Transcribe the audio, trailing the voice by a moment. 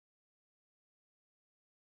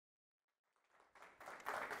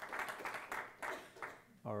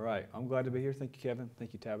All right, I'm glad to be here. Thank you, Kevin.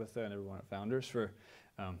 Thank you, Tabitha, and everyone at Founders for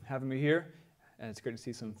having me here. And it's great to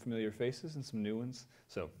see some familiar faces and some new ones.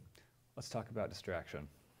 So let's talk about distraction.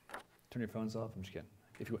 Turn your phones off. I'm just kidding.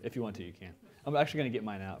 If you want to, you can. I'm actually going to get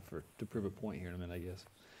mine out to prove a point here in a minute, I guess.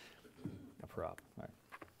 A prop. All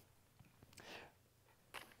right.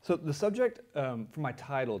 So the subject for my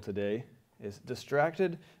title today is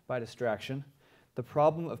Distracted by Distraction, the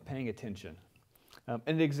Problem of Paying Attention.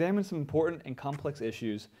 And it examines some important and complex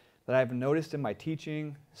issues that I've noticed in my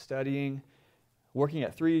teaching, studying, working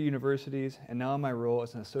at 3 universities, and now in my role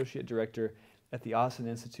as an associate director at the Austin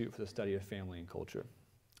Institute for the Study of Family and Culture.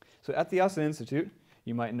 So at the Austin Institute,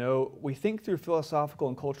 you might know, we think through philosophical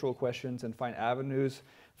and cultural questions and find avenues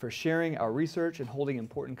for sharing our research and holding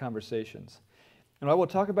important conversations. And what I will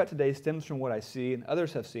talk about today stems from what I see and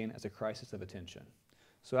others have seen as a crisis of attention.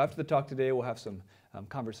 So after the talk today, we'll have some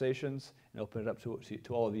conversations and open it up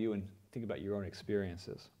to all of you and think about your own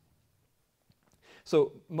experiences.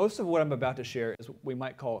 So most of what I'm about to share is what we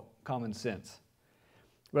might call common sense.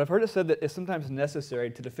 But I've heard it said that it's sometimes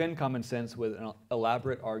necessary to defend common sense with an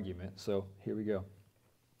elaborate argument, so here we go.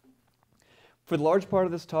 For the large part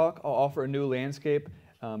of this talk, I'll offer a new landscape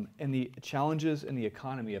and the challenges in the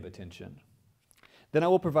economy of attention. Then I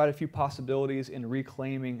will provide a few possibilities in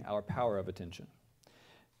reclaiming our power of attention.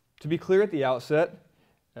 To be clear at the outset,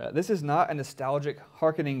 this is not a nostalgic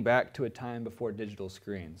hearkening back to a time before digital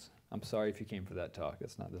screens. I'm sorry if you came for that talk,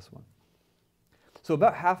 it's not this one. So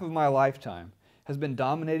about half of my lifetime has been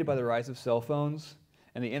dominated by the rise of cell phones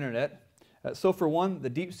and the internet. So for one,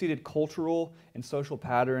 the deep-seated cultural and social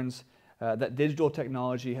patterns that digital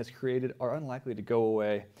technology has created are unlikely to go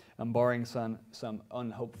away, barring some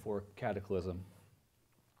unhoped-for cataclysm.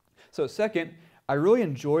 So second, I really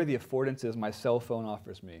enjoy the affordances my cell phone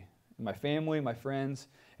offers me, my family, my friends,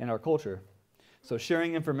 and our culture. So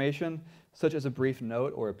sharing information, such as a brief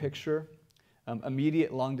note or a picture,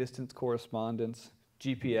 immediate long-distance correspondence,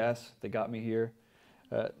 GPS that got me here,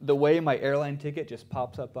 the way my airline ticket just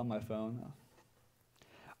pops up on my phone.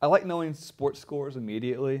 I like knowing sports scores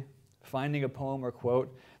immediately, finding a poem or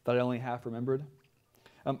quote that I only half remembered.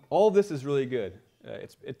 All of this is really good.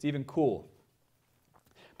 It's even cool.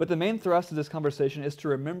 But the main thrust of this conversation is to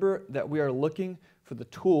remember that we are looking for the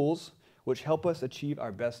tools which help us achieve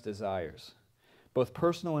our best desires, both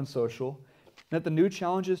personal and social, and that the new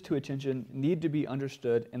challenges to attention need to be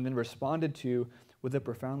understood and then responded to with a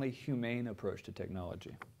profoundly humane approach to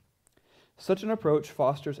technology. Such an approach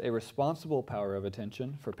fosters a responsible power of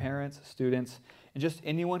attention for parents, students, and just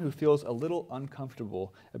anyone who feels a little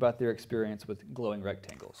uncomfortable about their experience with glowing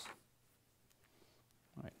rectangles.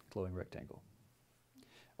 All right, glowing rectangle.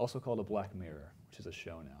 Also called a black mirror, which is a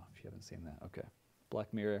show now, if you haven't seen that. Okay,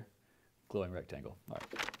 black mirror, glowing rectangle. All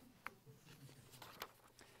right.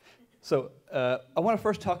 So I want to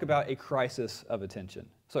first talk about a crisis of attention.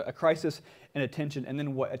 So a crisis in attention, and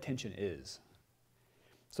then what attention is.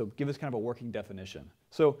 So give us kind of a working definition.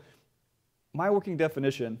 So my working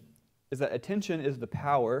definition is that attention is the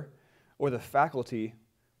power or the faculty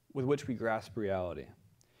with which we grasp reality.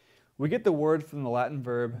 We get the word from the Latin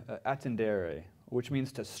verb attendere, which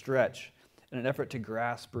means to stretch in an effort to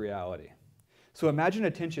grasp reality. So imagine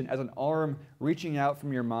attention as an arm reaching out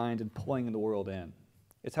from your mind and pulling the world in.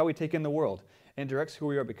 It's how we take in the world and directs who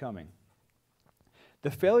we are becoming.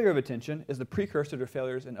 The failure of attention is the precursor to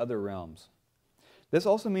failures in other realms. This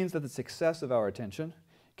also means that the success of our attention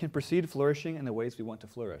can precede flourishing in the ways we want to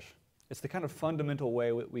flourish. It's the kind of fundamental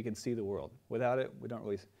way we can see the world. Without it, we don't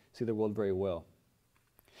really see the world very well.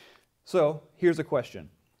 So here's a question.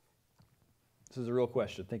 This is a real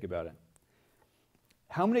question. Think about it.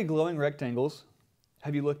 How many glowing rectangles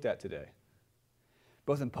have you looked at today?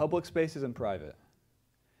 Both in public spaces and private.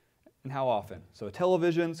 And how often? So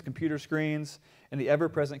televisions, computer screens, and the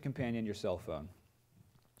ever-present companion, your cell phone.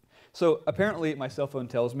 So apparently, my cell phone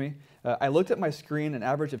tells me, I looked at my screen an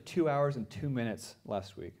average of 2 hours and 2 minutes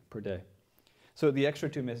last week per day. So the extra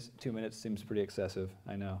 2 minutes seems pretty excessive,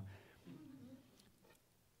 I know.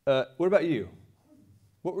 What about you?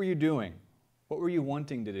 What were you doing? What were you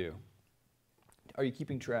wanting to do? Are you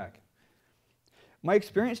keeping track? My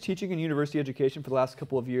experience teaching in university education for the last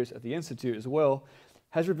couple of years at the Institute as well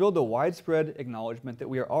has revealed the widespread acknowledgement that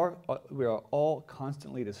we are all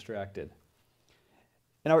constantly distracted.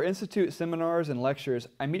 In our Institute seminars and lectures,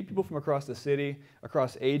 I meet people from across the city,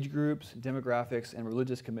 across age groups, demographics, and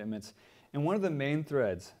religious commitments, and one of the main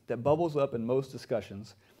threads that bubbles up in most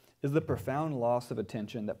discussions is the profound loss of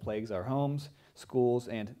attention that plagues our homes, schools,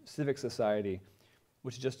 and civic society,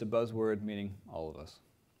 which is just a buzzword meaning all of us.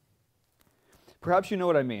 Perhaps you know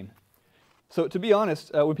what I mean. So to be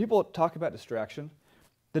honest, when people talk about distraction,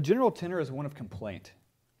 the general tenor is one of complaint.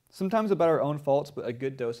 sometimes about our own faults, but a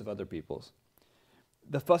good dose of other people's.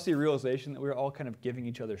 The fussy realization that we're all kind of giving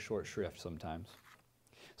each other short shrift sometimes.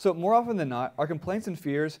 So more often than not, our complaints and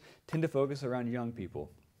fears tend to focus around young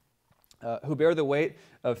people who bear the weight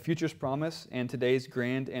of future's promise and today's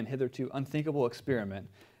grand and hitherto unthinkable experiment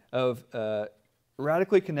of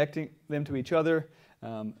radically connecting them to each other,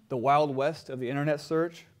 the wild west of the internet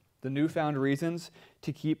search, the newfound reasons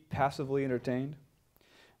to keep passively entertained.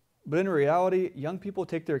 But in reality, young people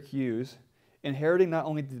take their cues, inheriting not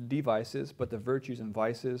only the devices, but the virtues and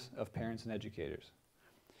vices of parents and educators.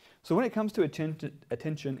 So when it comes to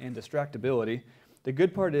attention and distractibility, the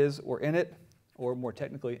good part is we're in it, or more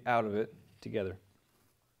technically, out of it, together.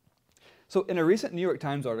 So in a recent New York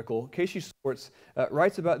Times article, Casey Swartz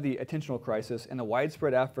writes about the attentional crisis and the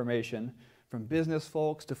widespread affirmation from business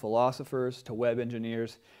folks to philosophers to web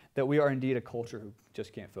engineers that we are indeed a culture who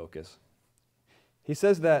just can't focus. He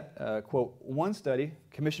says that, quote, one study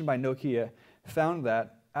commissioned by Nokia found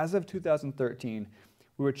that, as of 2013,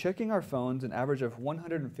 we were checking our phones an average of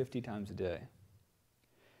 150 times a day.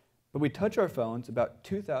 But we touch our phones about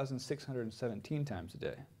 2,617 times a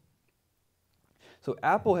day. So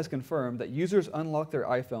Apple has confirmed that users unlock their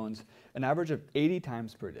iPhones an average of 80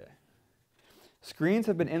 times per day. Screens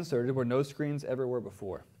have been inserted where no screens ever were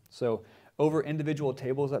before. So over individual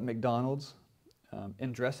tables at McDonald's,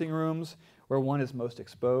 in dressing rooms where one is most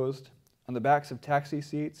exposed, on the backs of taxi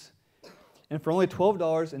seats, and for only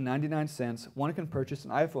 $12.99, one can purchase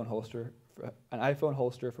an iPhone holster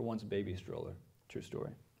for one's baby stroller. True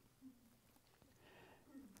story.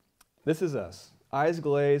 This is us, eyes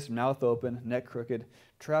glazed, mouth open, neck crooked,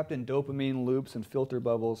 trapped in dopamine loops and filter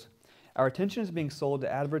bubbles. Our attention is being sold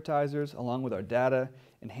to advertisers along with our data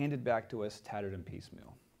and handed back to us tattered and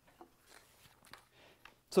piecemeal.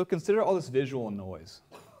 So consider all this visual noise.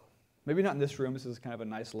 Maybe not in this room, this is kind of a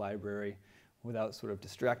nice library without sort of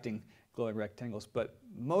distracting glowing rectangles, but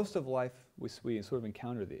most of life we sort of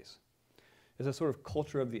encounter these. It's a sort of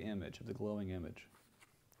culture of the image, of the glowing image.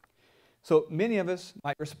 So many of us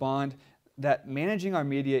might respond that managing our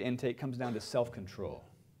media intake comes down to self-control.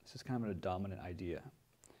 This is kind of a dominant idea.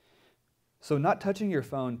 So not touching your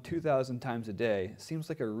phone 2,000 times a day seems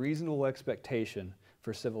like a reasonable expectation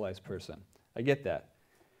for a civilized person. I get that.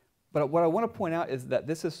 But what I want to point out is that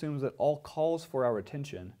this assumes that all calls for our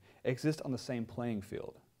attention exist on the same playing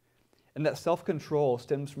field, and that self-control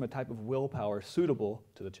stems from a type of willpower suitable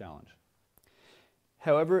to the challenge.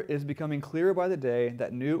 However, it is becoming clearer by the day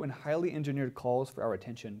that new and highly engineered calls for our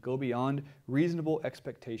attention go beyond reasonable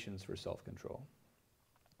expectations for self-control.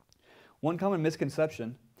 One common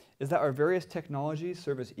misconception is that our various technologies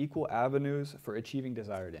serve as equal avenues for achieving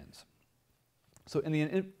desired ends. So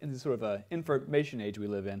in the sort of information age we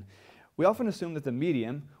live in, we often assume that the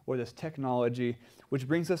medium, or this technology, which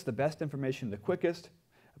brings us the best information the quickest,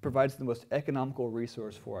 provides the most economical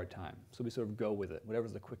resource for our time. So we sort of go with it,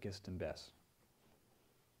 whatever's the quickest and best.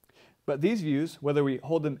 But these views, whether we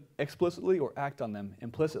hold them explicitly or act on them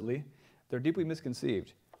implicitly, they're deeply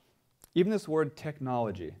misconceived. Even this word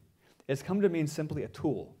technology has come to mean simply a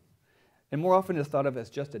tool, and more often is thought of as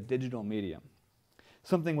just a digital medium,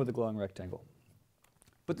 something with a glowing rectangle.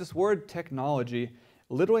 But this word technology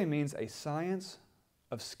literally means a science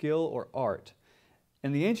of skill or art.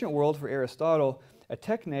 In the ancient world, for Aristotle, a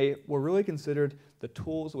techne were really considered the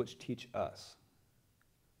tools which teach us.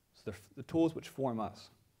 So the tools which form us.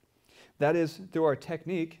 That is, through our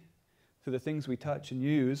technique, through the things we touch and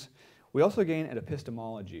use, we also gain an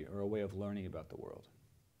epistemology, or a way of learning about the world.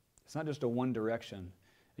 It's not just a one direction,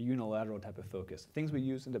 a unilateral type of focus. Things we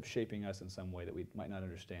use end up shaping us in some way that we might not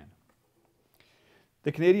understand.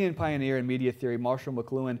 The Canadian pioneer in media theory, Marshall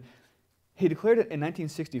McLuhan, he declared it in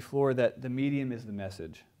 1964 that the medium is the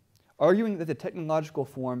message, arguing that the technological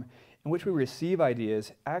form in which we receive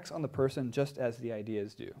ideas acts on the person just as the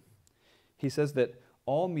ideas do. He says that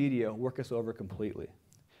all media work us over completely.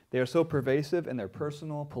 They are so pervasive in their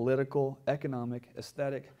personal, political, economic,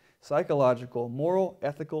 aesthetic, psychological, moral,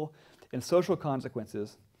 ethical, and social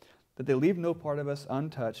consequences that they leave no part of us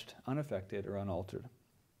untouched, unaffected, or unaltered.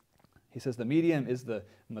 He says the medium is the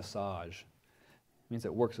massage. It means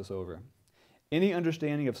it works us over. Any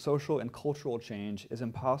understanding of social and cultural change is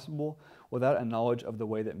impossible without a knowledge of the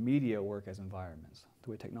way that media work as environments,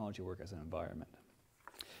 the way technology work as an environment.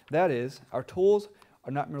 That is, our tools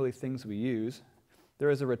are not merely things we use. There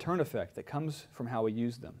is a return effect that comes from how we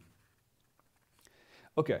use them.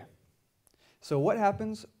 Okay, so what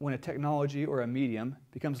happens when a technology or a medium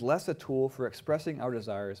becomes less a tool for expressing our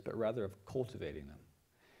desires, but rather of cultivating them?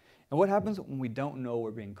 And what happens when we don't know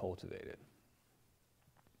we're being cultivated?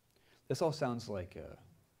 This all sounds like,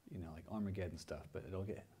 like Armageddon stuff, but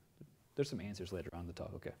There's some answers later on in the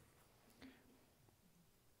talk, okay.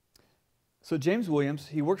 So James Williams,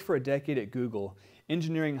 he worked for a decade at Google,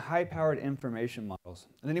 engineering high-powered information models.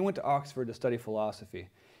 And then he went to Oxford to study philosophy.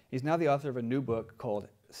 He's now the author of a new book called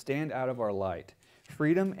Stand Out of Our Light,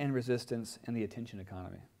 Freedom and Resistance in the Attention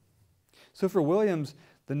Economy. So for Williams,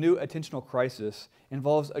 the new attentional crisis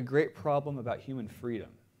involves a great problem about human freedom.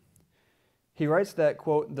 He writes that,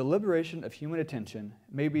 quote, the liberation of human attention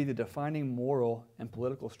may be the defining moral and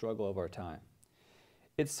political struggle of our time.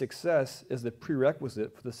 Its success is the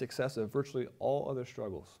prerequisite for the success of virtually all other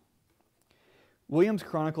struggles. Williams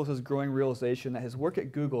chronicles his growing realization that his work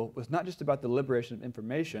at Google was not just about the liberation of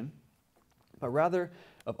information, but rather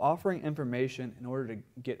of offering information in order to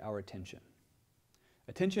get our attention.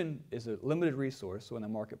 Attention is a limited resource, so in the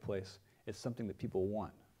marketplace, it's something that people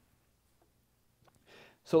want.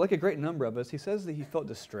 So like a great number of us, he says that he felt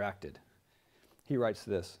distracted. He writes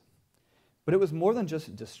this, but it was more than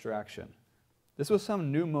just distraction. This was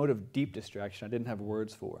some new mode of deep distraction I didn't have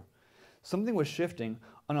words for. Something was shifting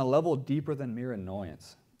on a level deeper than mere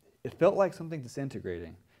annoyance. It felt like something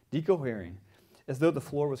disintegrating, decohering, as though the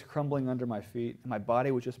floor was crumbling under my feet and my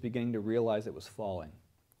body was just beginning to realize it was falling.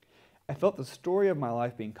 I felt the story of my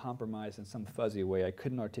life being compromised in some fuzzy way I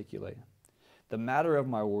couldn't articulate. The matter of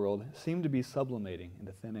my world seemed to be sublimating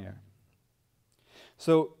into thin air.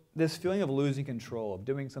 So this feeling of losing control, of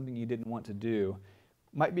doing something you didn't want to do,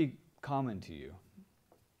 might be common to you.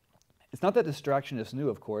 It's not that distraction is new,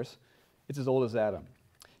 of course. It's as old as Adam.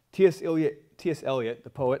 T.S. Eliot, the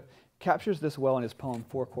poet, captures this well in his poem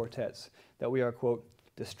Four Quartets, that we are, quote,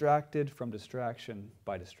 distracted from distraction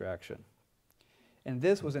by distraction. And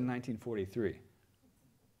this was in 1943.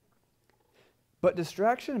 But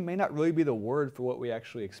distraction may not really be the word for what we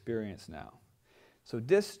actually experience now. So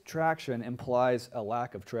distraction implies a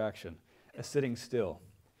lack of traction, a sitting still.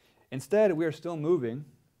 Instead, we are still moving,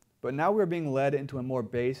 but now we are being led into a more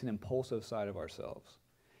base and impulsive side of ourselves.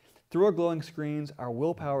 Through our glowing screens, our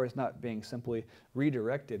willpower is not being simply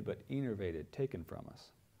redirected, but innervated, taken from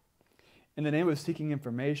us. In the name of seeking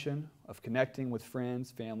information, of connecting with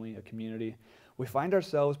friends, family, a community, we find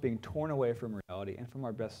ourselves being torn away from reality and from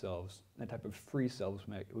our best selves, the type of free selves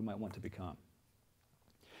we might want to become.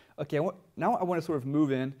 Okay, now I want to sort of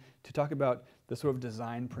move in to talk about the sort of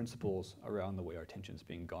design principles around the way our attention is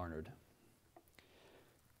being garnered.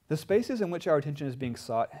 The spaces in which our attention is being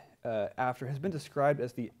sought after has been described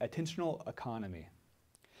as the attentional economy.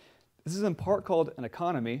 This is in part called an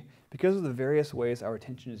economy because of the various ways our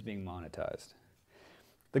attention is being monetized.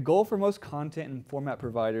 The goal for most content and format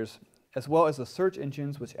providers, as well as the search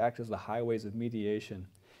engines which act as the highways of mediation,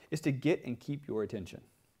 is to get and keep your attention.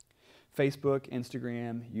 Facebook,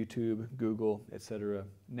 Instagram, YouTube, Google, etc.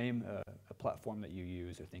 Name a platform that you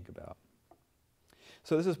use or think about.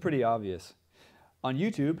 So this is pretty obvious. On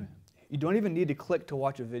YouTube, you don't even need to click to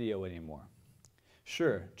watch a video anymore.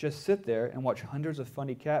 Sure, just sit there and watch hundreds of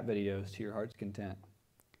funny cat videos to your heart's content.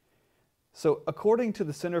 So according to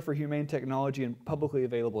the Center for Humane Technology and publicly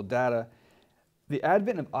available data, the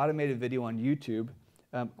advent of automated video on YouTube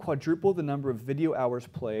quadrupled the number of video hours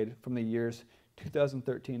played from the years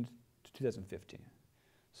 2013 to 2015.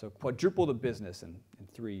 So quadrupled the business in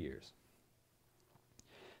 3 years.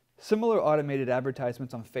 Similar automated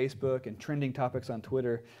advertisements on Facebook and trending topics on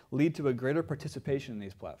Twitter lead to a greater participation in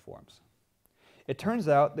these platforms. It turns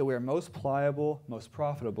out that we are most pliable, most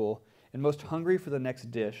profitable, and most hungry for the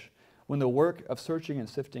next dish when the work of searching and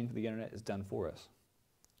sifting the internet is done for us.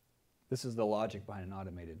 This is the logic behind an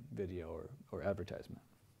automated video or advertisement.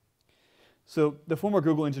 So the former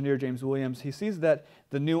Google engineer James Williams, he sees that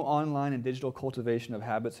the new online and digital cultivation of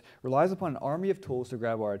habits relies upon an army of tools to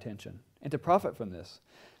grab our attention and to profit from this.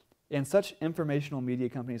 And such informational media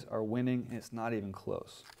companies are winning, and it's not even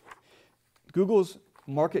close. Google's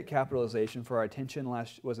market capitalization for our attention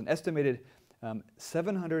was an estimated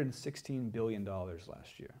 $716 billion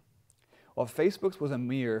last year, while Facebook's was a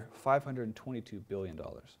mere $522 billion.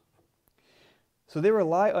 So they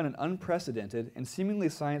rely on an unprecedented and seemingly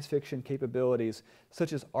science fiction capabilities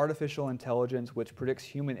such as artificial intelligence, which predicts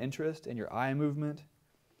human interest in your eye movement,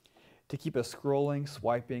 to keep us scrolling,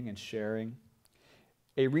 swiping, and sharing,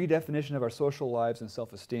 a redefinition of our social lives and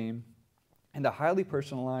self-esteem, and a highly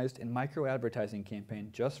personalized and micro-advertising campaign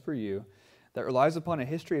just for you that relies upon a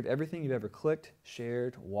history of everything you've ever clicked,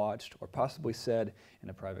 shared, watched, or possibly said in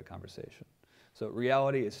a private conversation. So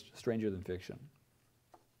reality is stranger than fiction.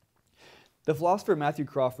 The philosopher Matthew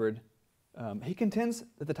Crawford, he contends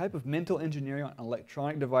that the type of mental engineering on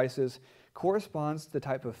electronic devices corresponds to the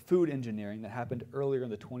type of food engineering that happened earlier in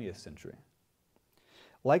the 20th century.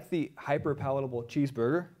 Like the hyper-palatable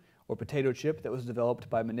cheeseburger or potato chip that was developed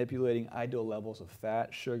by manipulating ideal levels of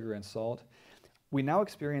fat, sugar, and salt, we now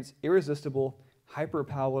experience irresistible,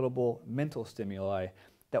 hyperpalatable mental stimuli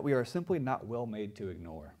that we are simply not well made to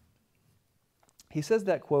ignore. He says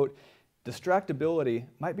that, quote, distractibility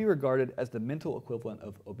might be regarded as the mental equivalent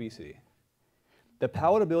of obesity. The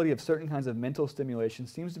palatability of certain kinds of mental stimulation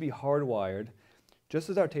seems to be hardwired, just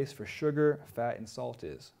as our taste for sugar, fat, and salt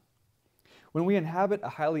is. When we inhabit a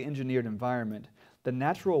highly engineered environment, the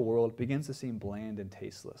natural world begins to seem bland and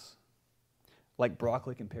tasteless, like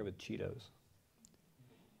broccoli compared with Cheetos.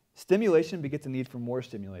 Stimulation begets a need for more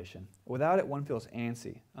stimulation. Without it, one feels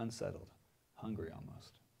antsy, unsettled, hungry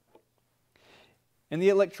almost. In the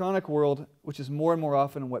electronic world, which is more and more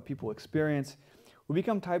often what people experience, we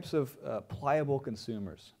become types of pliable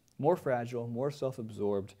consumers, more fragile, more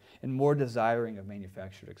self-absorbed, and more desiring of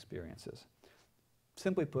manufactured experiences.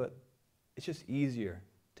 Simply put, it's just easier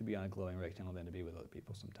to be on a glowing rectangle than to be with other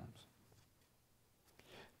people sometimes.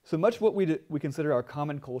 So much of what we consider our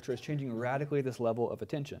common culture is changing radically at this level of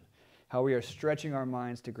attention, how we are stretching our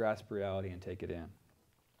minds to grasp reality and take it in.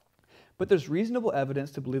 But there's reasonable evidence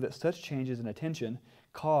to believe that such changes in attention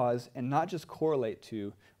cause and not just correlate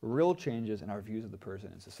to real changes in our views of the person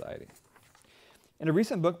and society. In a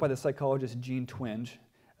recent book by the psychologist Jean Twenge,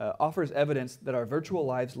 offers evidence that our virtual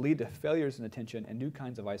lives lead to failures in attention and new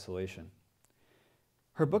kinds of isolation.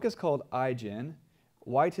 Her book is called iGen,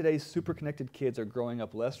 Why Today's Superconnected Kids Are Growing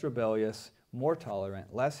Up Less Rebellious, More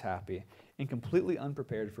Tolerant, Less Happy, and Completely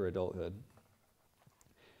Unprepared for Adulthood.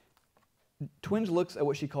 Twenge looks at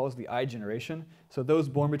what she calls the I generation, so those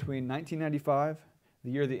born between 1995,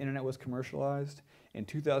 the year the internet was commercialized, and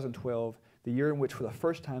 2012, the year in which for the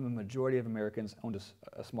first time a majority of Americans owned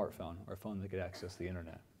a smartphone, or a phone that could access the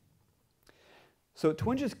internet. So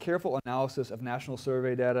Twenge's careful analysis of national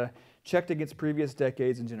survey data, checked against previous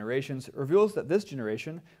decades and generations, reveals that this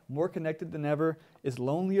generation, more connected than ever, is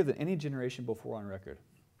lonelier than any generation before on record.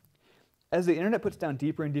 As the internet puts down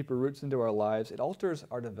deeper and deeper roots into our lives, it alters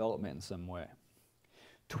our development in some way.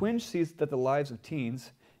 Twenge sees that the lives of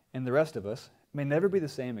teens, and the rest of us, may never be the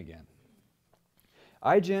same again.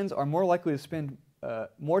 iGens are more likely to spend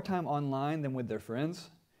more time online than with their friends,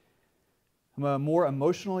 more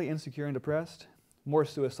emotionally insecure and depressed, more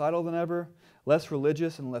suicidal than ever, less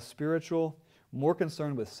religious and less spiritual, more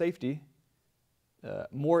concerned with safety,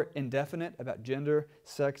 more indefinite about gender,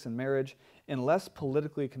 sex, and marriage, and less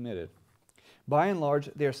politically committed. By and large,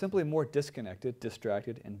 they are simply more disconnected,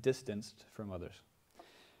 distracted, and distanced from others.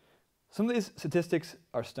 Some of these statistics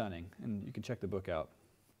are stunning, and you can check the book out.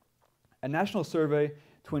 A national survey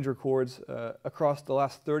Twenge records across the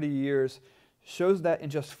last 30 years shows that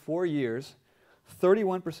in just 4 years,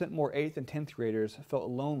 31% more 8th and 10th graders felt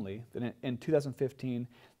lonely in 2015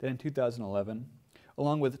 than in 2011,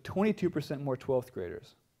 along with 22% more 12th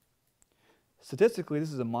graders. Statistically,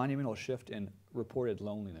 this is a monumental shift in reported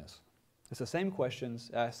loneliness. It's the same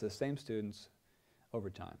questions asked to the same students over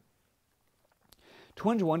time.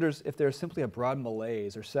 Twenge wonders if there's simply a broad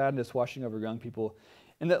malaise or sadness washing over young people,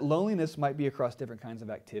 and that loneliness might be across different kinds of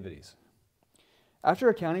activities. After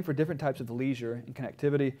accounting for different types of leisure and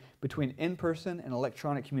connectivity between in-person and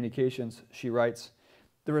electronic communications, she writes,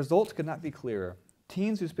 the results could not be clearer.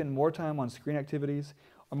 Teens who spend more time on screen activities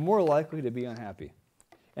are more likely to be unhappy,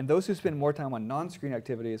 and those who spend more time on non-screen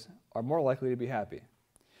activities are more likely to be happy.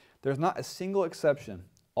 There's not a single exception.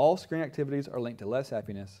 All screen activities are linked to less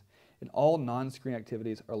happiness, and all non-screen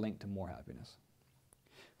activities are linked to more happiness.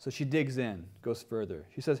 So she digs in, goes further.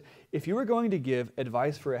 She says, if you were going to give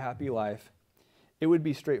advice for a happy life, it would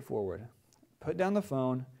be straightforward. Put down the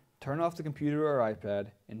phone, turn off the computer or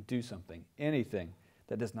iPad, and do something, anything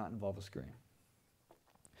that does not involve a screen.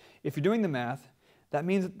 If you're doing the math, that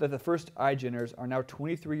means that the first iGeners are now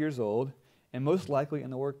 23 years old and most likely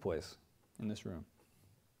in the workplace, in this room.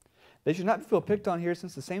 They should not feel picked on here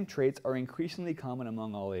since the same traits are increasingly common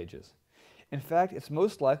among all ages. In fact, it's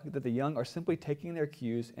most likely that the young are simply taking their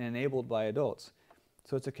cues and enabled by adults.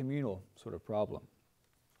 So it's a communal sort of problem.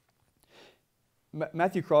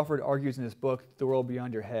 Matthew Crawford argues in his book, The World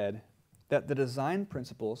Beyond Your Head, that the design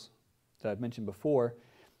principles that I've mentioned before,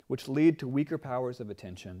 which lead to weaker powers of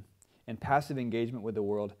attention and passive engagement with the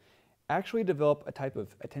world, actually develop a type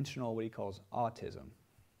of attentional, what he calls autism.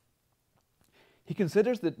 He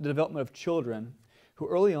considers the development of children who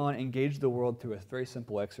early on engage the world through a very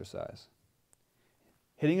simple exercise.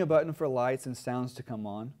 Hitting a button for lights and sounds to come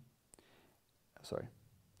on.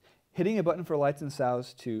 Hitting a button for lights and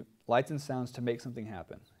sounds to make something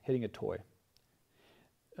happen. Hitting a toy.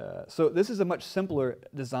 So this is a much simpler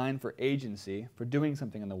design for agency, for doing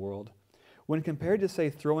something in the world, when compared to, say,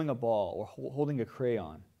 throwing a ball or holding a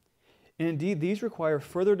crayon. And indeed, these require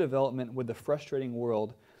further development with the frustrating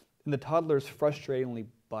world and the toddler's frustratingly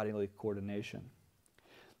bodily coordination.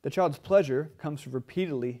 The child's pleasure comes from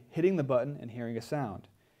repeatedly hitting the button and hearing a sound,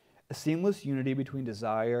 a seamless unity between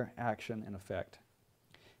desire, action, and effect.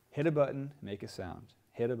 Hit a button, make a sound.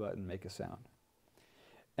 Hit a button, make a sound.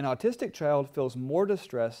 An autistic child feels more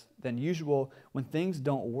distress than usual when things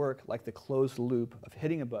don't work like the closed loop of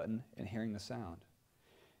hitting a button and hearing the sound.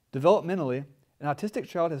 Developmentally, an autistic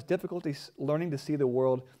child has difficulty learning to see the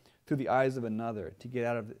world through the eyes of another, to get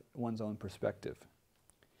out of one's own perspective.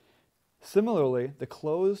 Similarly, the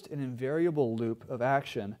closed and invariable loop of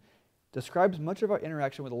action describes much of our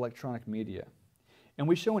interaction with electronic media, and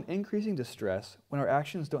we show an increasing distress when our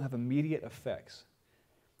actions don't have immediate effects,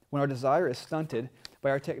 when our desire is stunted by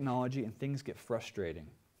our technology and things get frustrating,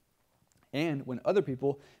 and when other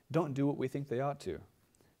people don't do what we think they ought to.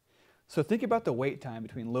 So think about the wait time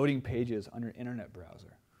between loading pages on your internet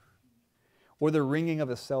browser, or the ringing of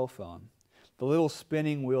a cell phone, the little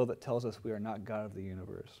spinning wheel that tells us we are not God of the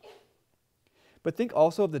universe. But think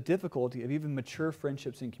also of the difficulty of even mature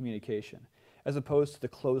friendships and communication, as opposed to the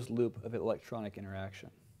closed loop of electronic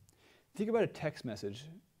interaction. Think about a text message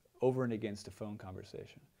over and against a phone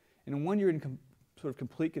conversation. And in one, you're in sort of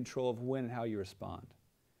complete control of when and how you respond.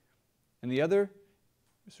 And the other,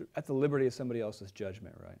 sort of at the liberty of somebody else's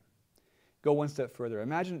judgment, right? Go one step further.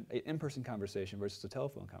 Imagine an in-person conversation versus a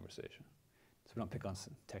telephone conversation. So we don't pick on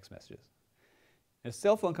text messages. In a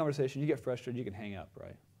cell phone conversation, you get frustrated, you can hang up,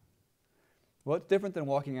 right? Well, it's different than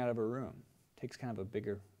walking out of a room. It takes kind of a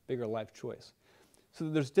bigger life choice. So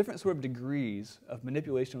there's different sort of degrees of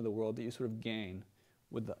manipulation of the world that you sort of gain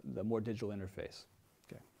with the more digital interface.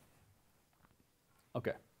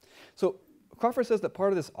 Okay. So Crawford says that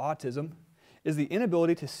part of this autism is the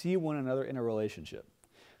inability to see one another in a relationship,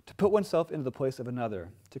 to put oneself into the place of another,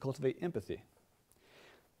 to cultivate empathy.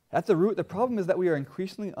 At the root, the problem is that we are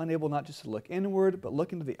increasingly unable not just to look inward, but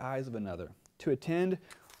look into the eyes of another, to attend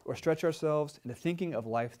or stretch ourselves into thinking of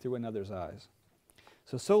life through another's eyes.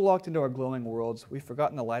 So locked into our glowing worlds, we've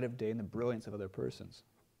forgotten the light of day and the brilliance of other persons.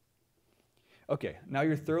 Okay, now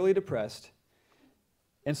you're thoroughly depressed,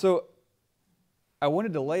 and so I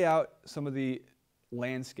wanted to lay out some of the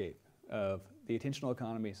landscape of the attentional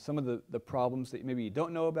economy, some of the problems that maybe you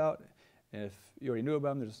don't know about, and if you already knew about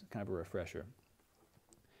them, there's kind of a refresher.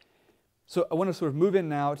 So I want to sort of move in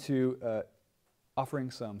now to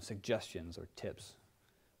offering some suggestions or tips.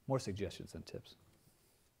 More suggestions than tips.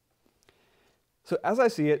 So as I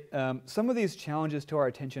see it, some of these challenges to our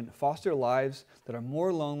attention foster lives that are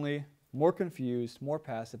more lonely, more confused, more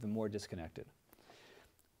passive, and more disconnected.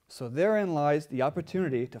 So therein lies the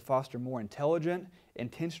opportunity to foster more intelligent,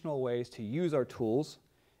 intentional ways to use our tools,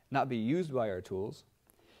 not be used by our tools,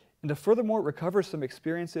 and to furthermore recover some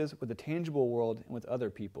experiences with the tangible world and with other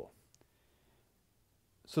people.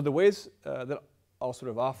 So the ways that I'll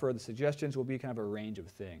sort of offer, the suggestions will be kind of a range of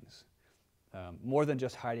things, more than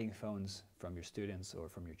just hiding phones from your students or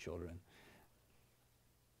from your children.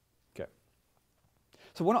 Okay.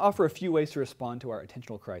 So I want to offer a few ways to respond to our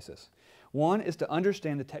attentional crisis. One is to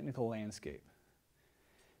understand the technical landscape.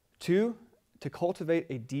 Two, to cultivate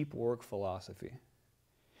a deep work philosophy.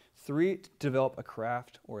 Three, to develop a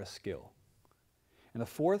craft or a skill. And the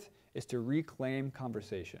fourth is to reclaim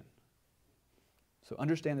conversation. So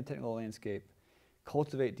understand the technical landscape,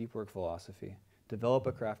 cultivate deep work philosophy, develop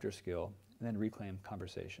a craft or skill, and then reclaim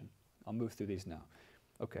conversation. I'll move through these now.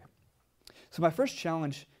 Okay. So my first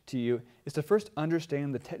challenge to you is to first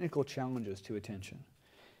understand the technical challenges to attention.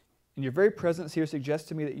 And your very presence here suggests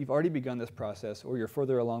to me that you've already begun this process or you're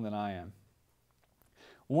further along than I am.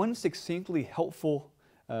 One succinctly helpful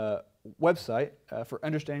website for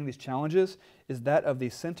understanding these challenges is that of the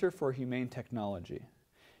Center for Humane Technology.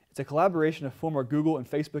 It's a collaboration of former Google and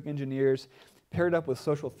Facebook engineers paired up with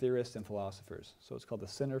social theorists and philosophers. So it's called the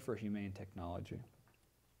Center for Humane Technology.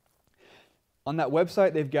 On that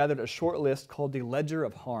website, they've gathered a short list called the Ledger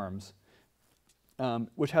of Harms,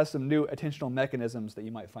 which has some new attentional mechanisms that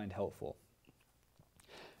you might find helpful.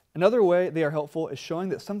 Another way they are helpful is showing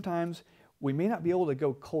that sometimes we may not be able to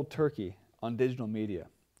go cold turkey on digital media.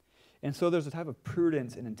 And so there's a type of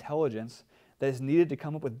prudence and intelligence that is needed to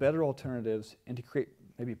come up with better alternatives and to create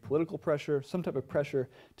maybe political pressure, some type of pressure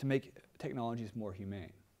to make technologies more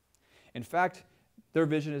humane. In fact, their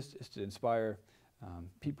vision is to inspire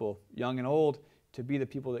people, young and old, to be the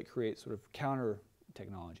people that create sort of counter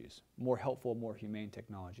technologies, more helpful, more humane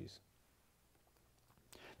technologies.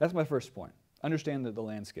 That's my first point. Understand the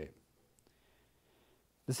landscape.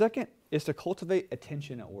 The second is to cultivate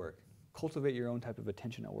attention at work. Cultivate your own type of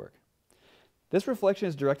attention at work. This reflection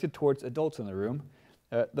is directed towards adults in the room,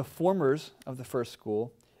 the formers of the first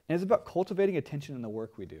school, and it's about cultivating attention in the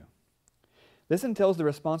work we do. This entails the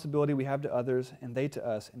responsibility we have to others and they to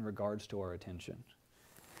us in regards to our attention.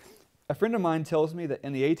 A friend of mine tells me that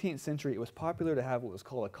in the 18th century, it was popular to have what was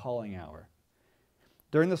called a calling hour.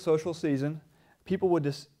 During the social season, people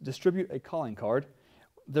would distribute a calling card.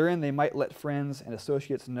 Therein, they might let friends and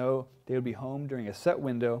associates know they would be home during a set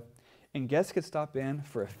window, and guests could stop in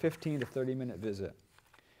for a 15 to 30-minute visit.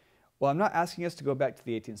 While I'm not asking us to go back to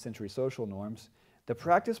the 18th century social norms, the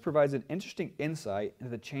practice provides an interesting insight into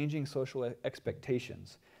the changing social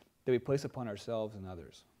expectations that we place upon ourselves and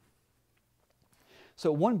others.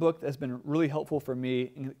 So one book that's been really helpful for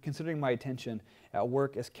me in considering my attention at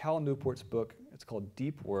work is Cal Newport's book. It's called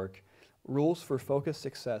Deep Work, Rules for Focused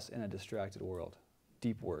Success in a Distracted World.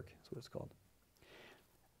 Deep Work is what it's called.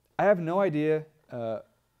 I have no idea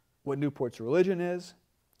what Newport's religion is,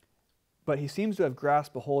 but he seems to have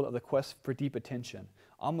grasped a hold of the quest for deep attention,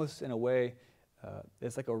 almost in a way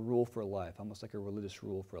it's like a rule for life, almost like a religious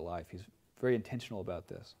rule for life. He's very intentional about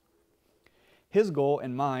this. His goal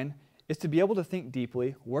and mine is to be able to think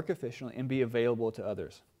deeply, work efficiently, and be available to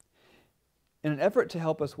others. In an effort to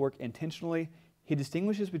help us work intentionally, he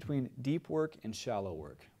distinguishes between deep work and shallow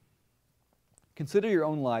work. Consider your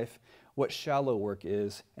own life, what shallow work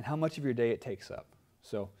is, and how much of your day it takes up.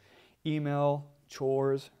 So, email,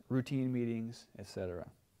 chores, routine meetings, etc.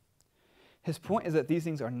 His point is that these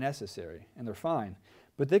things are necessary, and they're fine,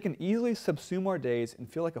 but they can easily subsume our days and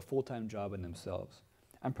feel like a full-time job in themselves.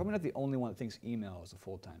 I'm probably not the only one that thinks email is a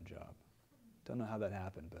full-time job. Don't know how that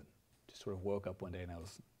happened, but just sort of woke up one day and that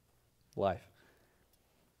was life.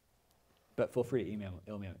 But feel free to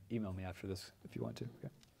email me after this if you want to.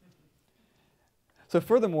 Okay. So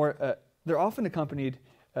furthermore, they're often accompanied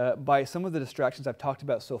by some of the distractions I've talked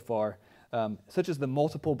about so far, such as the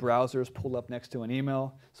multiple browsers pulled up next to an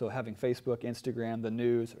email, so having Facebook, Instagram, the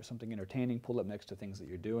news, or something entertaining pulled up next to things that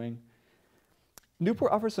you're doing.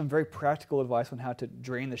 Newport offers some very practical advice on how to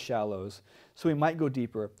drain the shallows, so we might go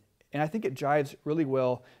deeper, and I think it jives really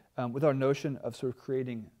well with our notion of sort of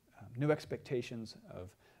creating new expectations of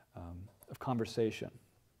conversation.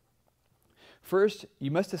 First,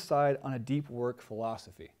 you must decide on a deep work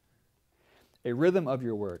philosophy, a rhythm of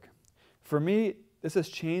your work. For me, this has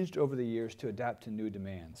changed over the years to adapt to new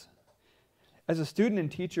demands. As a student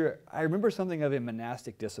and teacher, I remember something of a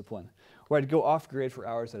monastic discipline, where I'd go off grid for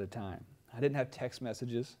hours at a time. I didn't have text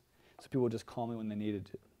messages, so people would just call me when they needed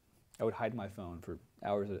to. I would hide my phone for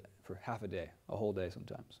hours, for half a day, a whole day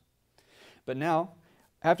sometimes. But now,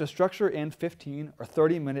 I have to structure in 15 or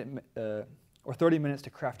 30 minutes to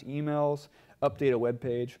craft emails, update a web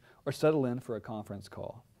page, or settle in for a conference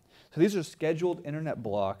call. So these are scheduled internet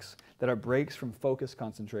blocks that are breaks from focused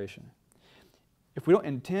concentration. If we don't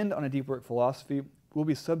intend on a deep work philosophy, we'll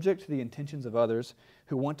be subject to the intentions of others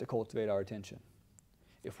who want to cultivate our attention.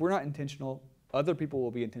 If we're not intentional, other people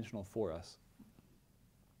will be intentional for us.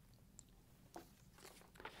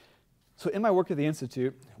 So in my work at the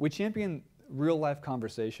Institute, we champion real-life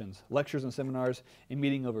conversations, lectures and seminars, and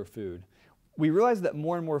meeting over food. We realize that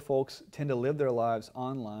more and more folks tend to live their lives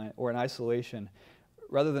online or in isolation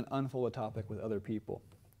rather than unfold a topic with other people.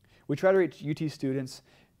 We try to reach UT students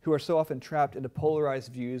who are so often trapped into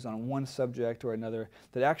polarized views on one subject or another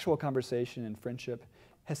that actual conversation and friendship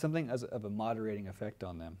has something of a moderating effect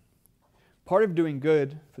on them. Part of doing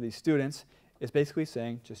good for these students is basically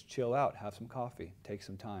saying, just chill out, have some coffee, take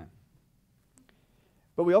some time.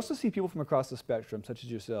 But we also see people from across the spectrum, such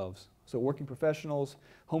as yourselves, so working professionals,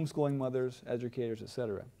 homeschooling mothers, educators,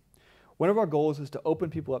 etc. One of our goals is to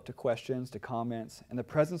open people up to questions, to comments, and the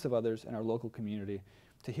presence of others in our local community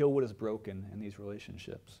to heal what is broken in these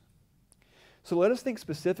relationships. So let us think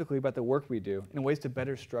specifically about the work we do and ways to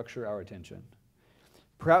better structure our attention.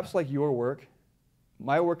 Perhaps like your work,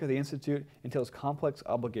 my work at the Institute entails complex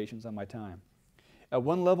obligations on my time. At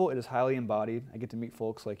one level, it is highly embodied. I get to meet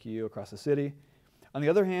folks like you across the city. On the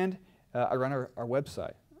other hand, I run our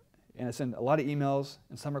website, and I send a lot of emails,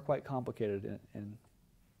 and some are quite complicated and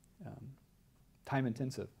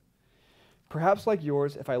time-intensive. Perhaps like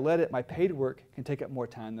yours, if I let it, my paid work can take up more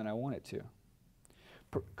time than I want it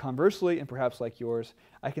to. Conversely, and perhaps like yours,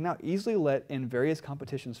 I can now easily let in various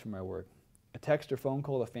competitions for my work, a text or phone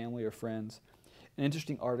call to family or friends, an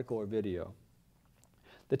interesting article or video.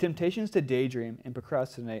 The temptations to daydream and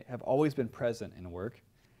procrastinate have always been present in work.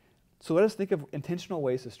 So let us think of intentional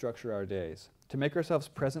ways to structure our days, to make ourselves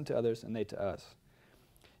present to others and they to us.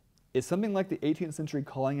 Is something like the 18th century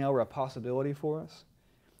calling hour a possibility for us?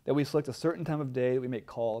 That we select a certain time of day that we make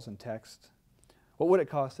calls and texts? What would it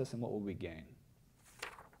cost us and what would we gain?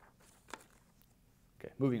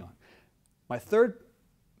 Okay, moving on. My third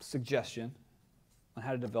suggestion on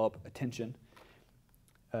how to develop attention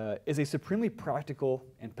is a supremely practical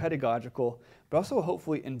and pedagogical, but also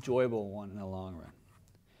hopefully enjoyable one in the long run.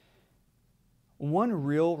 One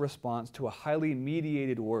real response to a highly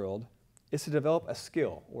mediated world is to develop a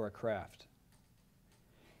skill or a craft.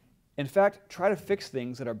 In fact, try to fix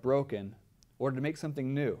things that are broken or to make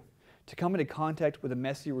something new, to come into contact with the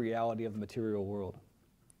messy reality of the material world.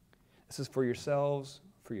 This is for yourselves,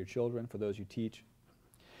 for your children, for those you teach.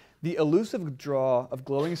 The elusive draw of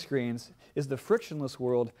glowing screens is the frictionless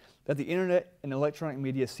world that the internet and electronic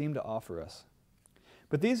media seem to offer us.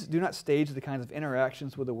 But these do not stage the kinds of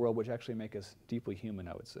interactions with the world which actually make us deeply human,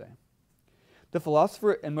 I would say. The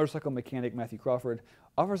philosopher and motorcycle mechanic Matthew Crawford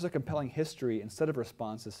offers a compelling history instead of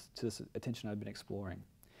responses to this attention I've been exploring.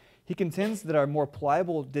 He contends that our more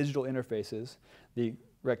pliable digital interfaces, the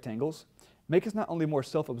rectangles, make us not only more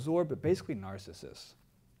self-absorbed, but basically narcissists.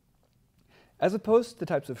 As opposed to the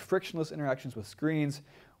types of frictionless interactions with screens,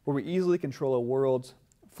 where we easily control a world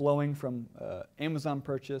flowing from Amazon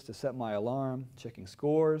purchase to set my alarm, checking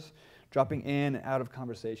scores, dropping in and out of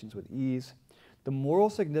conversations with ease, the moral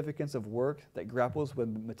significance of work that grapples with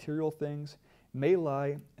material things may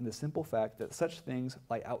lie in the simple fact that such things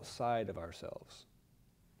lie outside of ourselves.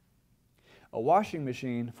 A washing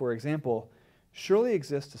machine, for example, surely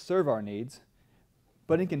exists to serve our needs,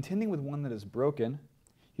 but in contending with one that is broken,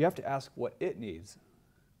 you have to ask what it needs.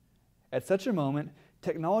 At such a moment,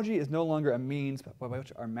 technology is no longer a means by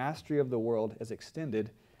which our mastery of the world is extended,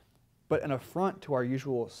 but an affront to our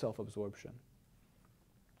usual self-absorption.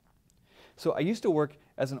 So I used to work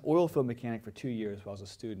as an oil field mechanic for 2 years while I was a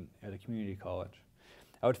student at a community college.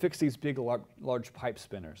 I would fix these big, large pipe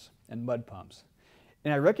spinners and mud pumps.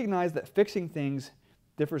 And I recognized that fixing things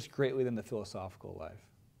differs greatly than the philosophical life.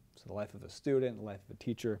 So the life of a student, the life of a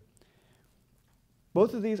teacher.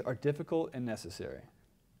 Both of these are difficult and necessary.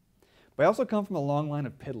 But I also come from a long line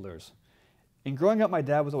of piddlers. In growing up, my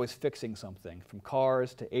dad was always fixing something, from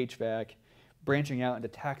cars to HVAC, branching out into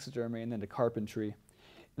taxidermy and then to carpentry.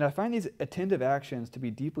 And I find these attentive actions to be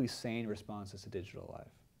deeply sane responses to digital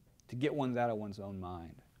life, to get ones out of one's own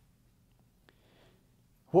mind.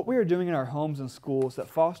 What we are doing in our homes and schools that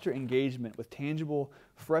foster engagement with tangible,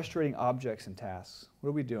 frustrating objects and tasks,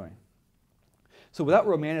 what are we doing? So without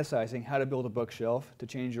romanticizing how to build a bookshelf, to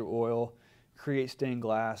change your oil, create stained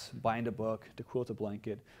glass, bind a book, to quilt a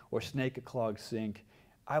blanket, or snake a clogged sink,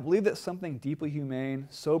 I believe that something deeply humane,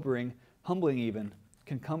 sobering, humbling even,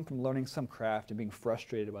 can come from learning some craft and being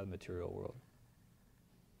frustrated by the material world.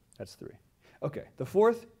 That's 3. Okay, the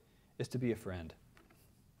 4th is to be a friend.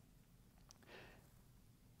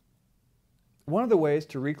 One of the ways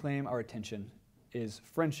to reclaim our attention is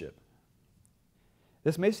friendship.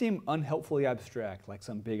 This may seem unhelpfully abstract, like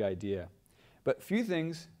some big idea, but few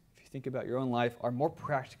things, if you think about your own life, are more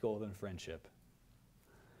practical than friendship.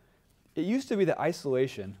 It used to be that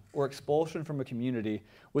isolation or expulsion from a community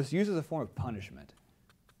was used as a form of punishment.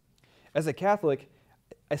 As a Catholic,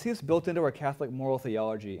 I see this built into our Catholic moral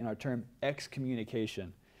theology in our term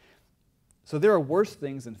excommunication. So there are worse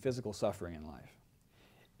things than physical suffering in life.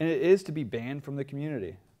 And it is to be banned from the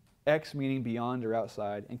community. Ex meaning beyond or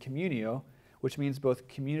outside, and communio, which means both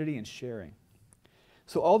community and sharing.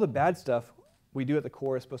 So all the bad stuff we do at the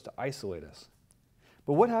core is supposed to isolate us.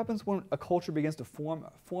 But what happens when a culture begins to form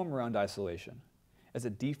around isolation as a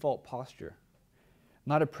default posture?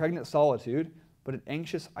 Not a pregnant solitude, but an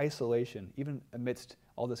anxious isolation, even amidst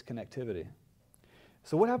all this connectivity.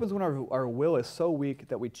 So what happens when our will is so weak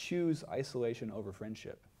that we choose isolation over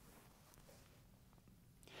friendship?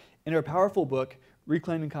 In her powerful book,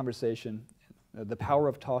 Reclaiming Conversation, The Power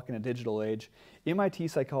of Talk in a Digital Age, MIT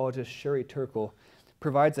psychologist Sherry Turkle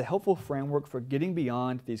provides a helpful framework for getting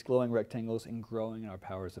beyond these glowing rectangles and growing in our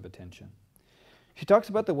powers of attention. She talks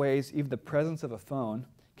about the ways even the presence of a phone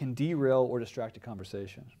can derail or distract a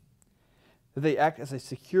conversation, that they act as a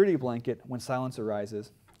security blanket when silence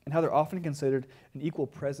arises, and how they're often considered an equal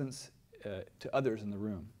presence to others in the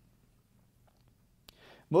room.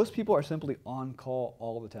 Most people are simply on call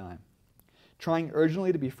all the time, trying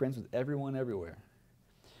urgently to be friends with everyone everywhere.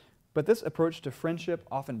 But this approach to friendship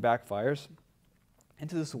often backfires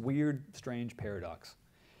into this weird, strange paradox.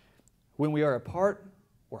 When we are apart,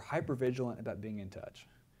 we're hypervigilant about being in touch.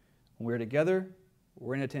 When we're together,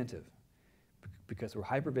 we're inattentive because we're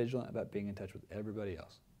hypervigilant about being in touch with everybody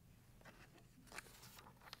else.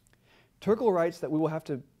 Turkle writes that we will have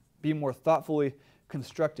to be more thoughtfully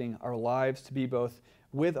constructing our lives to be both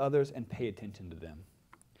with others and pay attention to them.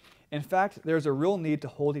 In fact, there's a real need to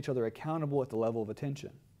hold each other accountable at the level of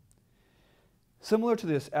attention. Similar to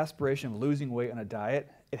this aspiration of losing weight on a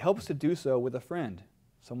diet, it helps to do so with a friend,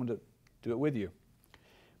 someone to do it with you.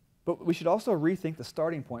 But we should also rethink the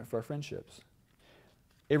starting point for our friendships.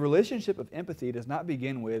 A relationship of empathy does not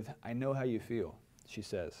begin with, "I know how you feel," she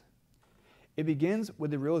says. It begins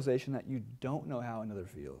with the realization that you don't know how another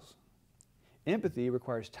feels. Empathy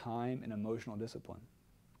requires time and emotional discipline.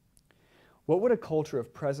 What would a culture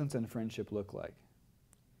of presence and friendship look like?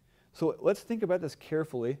 So let's think about this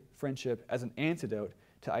carefully, friendship, as an antidote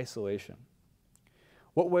to isolation.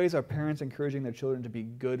 What ways are parents encouraging their children to be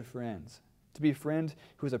good friends, to be a friend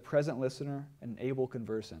who is a present listener and an able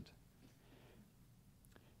conversant?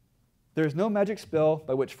 There is no magic spell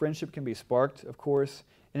by which friendship can be sparked, of course,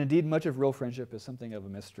 and indeed much of real friendship is something of a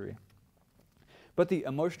mystery. But the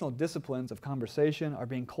emotional disciplines of conversation are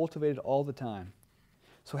being cultivated all the time.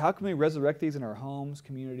 So how can we resurrect these in our homes,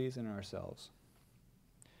 communities, and ourselves?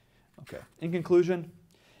 Okay, in conclusion,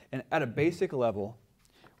 and at a basic level,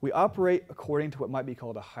 we operate according to what might be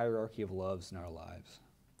called a hierarchy of loves in our lives.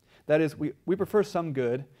 That is, we prefer some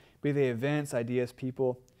good, be they events, ideas,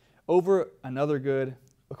 people, over another good,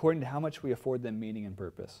 according to how much we afford them meaning and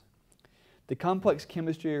purpose. The complex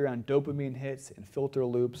chemistry around dopamine hits and filter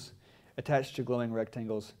loops attached to glowing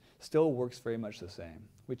rectangles still works very much the same.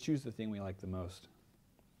 We choose the thing we like the most.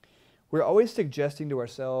 We're always suggesting to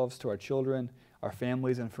ourselves, to our children, our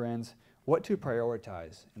families and friends, what to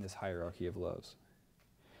prioritize in this hierarchy of loves.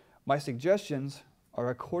 My suggestions are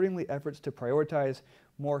accordingly efforts to prioritize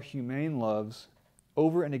more humane loves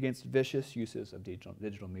over and against vicious uses of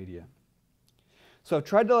digital media. So I've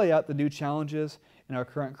tried to lay out the new challenges in our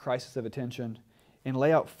current crisis of attention and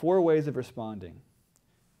lay out 4 ways of responding: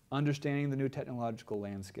 understanding the new technological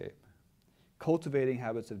landscape, cultivating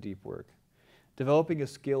habits of deep work, developing a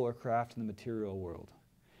skill or craft in the material world,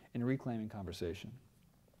 and reclaiming conversation.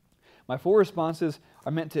 My 4 responses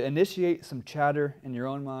are meant to initiate some chatter in your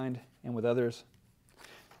own mind and with others.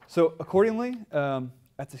 So accordingly,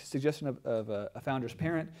 at the suggestion of a founder's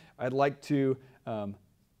parent, I'd like to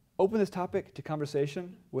open this topic to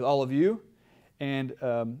conversation with all of you. And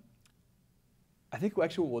I think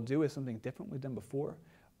actually what we'll do is something different we've done before.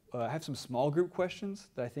 I have some small group questions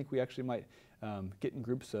that I think we actually might get in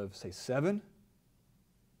groups of, say, 7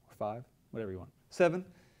 or 5, whatever you want, 7.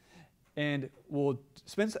 And we'll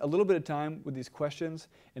spend a little bit of time with these questions,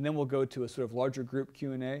 and then we'll go to a sort of larger group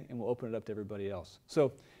Q&A, and we'll open it up to everybody else.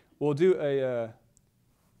 So we'll do a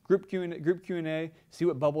group Q&A, see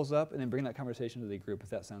what bubbles up, and then bring that conversation to the group, if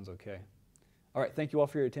that sounds okay. All right, thank you all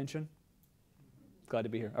for your attention. Glad to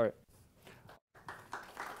be here. All right.